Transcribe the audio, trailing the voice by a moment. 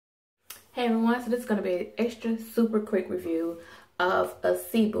Hey everyone, so this is going to be an extra super quick review of a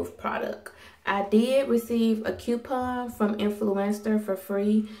C.Booth product. I did receive a coupon from Influenster for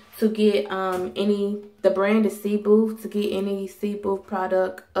free to get the brand is C.Booth, to get any C.Booth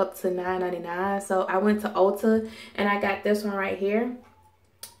product up to $9.99. So I went to Ulta and I got this one right here.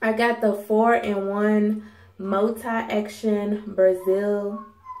 I got the 4-in-1 multi-action Brazil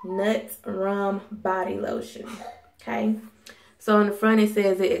nuts rum body lotion. Okay. So on the front it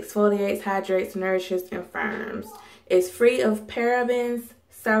says it exfoliates, hydrates, nourishes, and firms. It's free of parabens,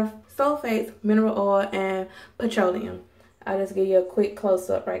 sulfates, mineral oil, and petroleum. I'll just give you a quick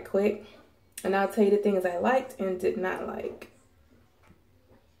close-up right quick. And I'll tell you the things I liked and did not like.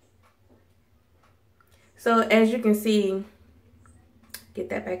 So as you can see, get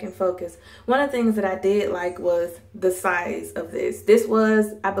that back in focus. One of the things that I did like was the size of this. This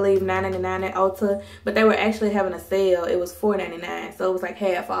was, I believe, $9.99 at Ulta, but they were actually having a sale. It was $4.99, so it was like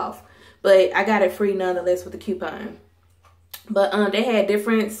half off. But I got it free nonetheless with the coupon. But they had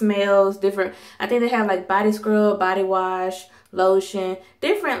different smells, I think they have like body scrub, body wash, lotion,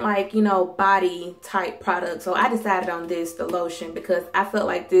 different like, you know, body type products. So I decided on this, the lotion, because I felt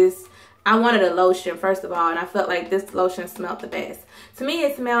like this, I wanted a lotion first of all, and I felt like this lotion smelled the best. To me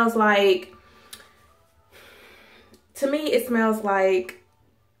it smells like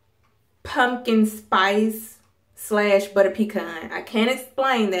pumpkin spice / butter pecan. I can't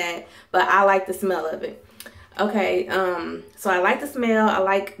explain that, but I like the smell of it. Okay, so I like the smell, I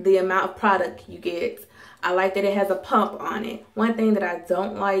like the amount of product you get. I like that it has a pump on it. One thing that I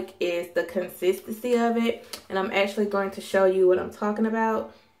don't like is the consistency of it, and I'm actually going to show you what I'm talking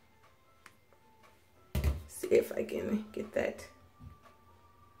about. See if I can get that.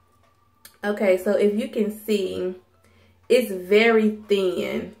 Okay, so if you can see, it's very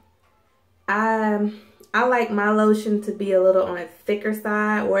thin. I like my lotion to be a little on a thicker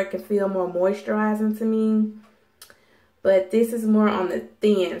side where it can feel more moisturizing to me. But this is more on the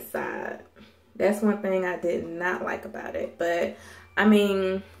thin side. That's one thing I did not like about it. But, I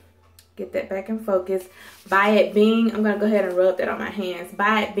mean, get that back in focus. By it being, I'm going to go ahead and rub that on my hands.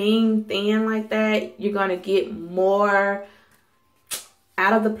 By it being thin like that, you're going to get more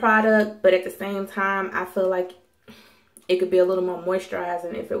out of the product. But at the same time, I feel like it could be a little more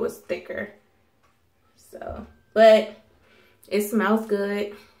moisturizing if it was thicker. So, but it smells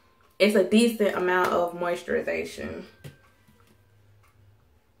good. It's a decent amount of moisturization.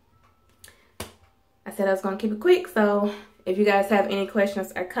 I said I was going to keep it quick, so if you guys have any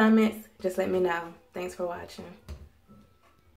questions or comments, just let me know. Thanks for watching.